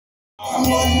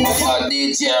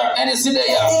DJ NC there,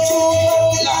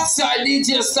 alongside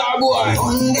DJ Starboy.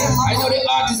 I know the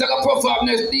artist that can perform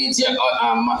next DJ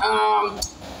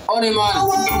Oney man.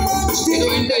 You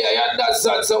know in there, yeah, that's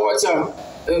that. So watch out.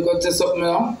 You got to something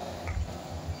now?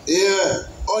 Yeah,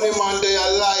 Oney man they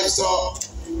are live, so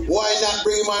why not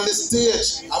bring him on the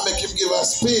stage and make him give a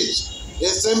speech? You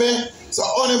see me? So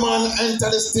Oney man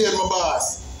enter the stage, my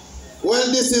boss.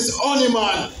 Well, this is Oney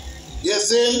man. You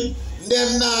see?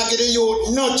 Them now give the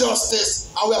youth no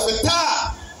justice. And we have to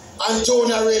talk. And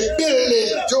Jonah Reid building,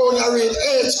 Jonah Reid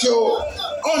HQ.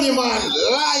 Oney man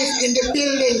live in the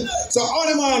building. So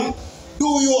Oney man, do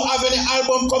you have any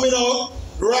album coming out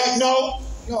right now?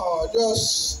 No,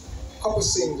 just a couple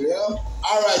singles, you know?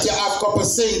 Alright, you have a couple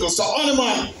singles. So Oney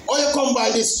man, how you come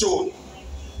by this tune?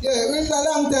 Yeah, it's a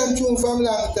long time tune from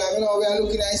long time. You know, we are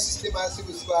looking at system and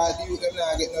civil spot, the youth them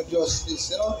not get no justice,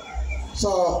 you know?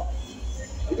 So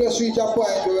we just reach a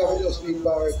point where we just need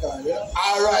power record, you know?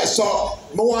 Alright, so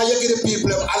I want you to give the people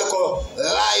them a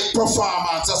live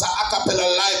performance, as an acapella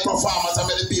live performance, and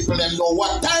let the people them know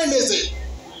what time is it?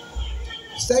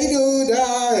 Stay do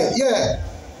that, yeah.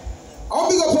 I'll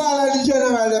big up all of the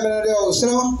general them in the house,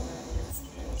 you know?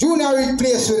 Junior Reid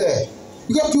plays with it.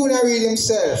 Big up Junior Reid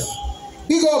himself.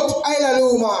 Big up Isla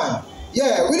Luman.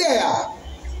 Yeah, we there.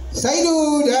 Stay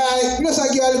do that. You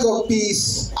just give a little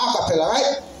piece, acapella,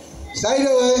 right? Stay do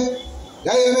it.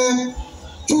 Yeah, man.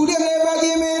 To them never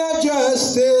give me no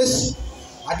justice.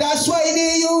 And that's why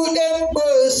the youth them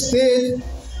busted.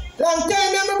 Long time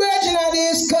them brethren I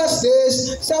discuss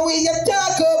this. So we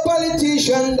attack a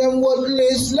politician, them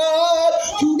worthless Lord.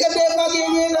 To them never give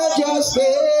me no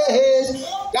justice.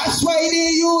 That's why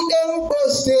the youth them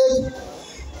busted.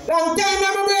 Long time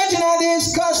them brethren I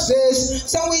discuss this.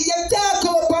 So we attack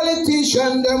a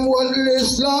politician, them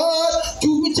worthless Lord.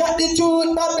 To which at the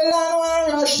truth, Babylon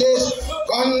and rush this.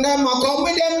 Gun them a come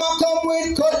with them, a come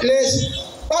with cutlass.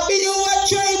 Papi, you a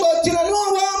try, but you don't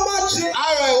know how much.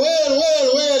 Alright,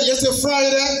 well, you see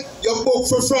Friday, you book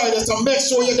for Friday, so make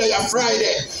sure you're there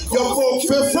Friday. You book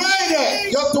for Friday,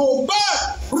 you're too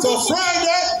bad. So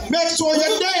Friday, make sure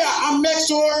you're there, and make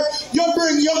sure you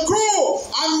bring your crew,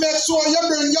 and make sure you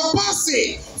bring your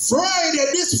posse. Friday,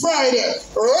 this Friday,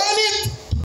 run it.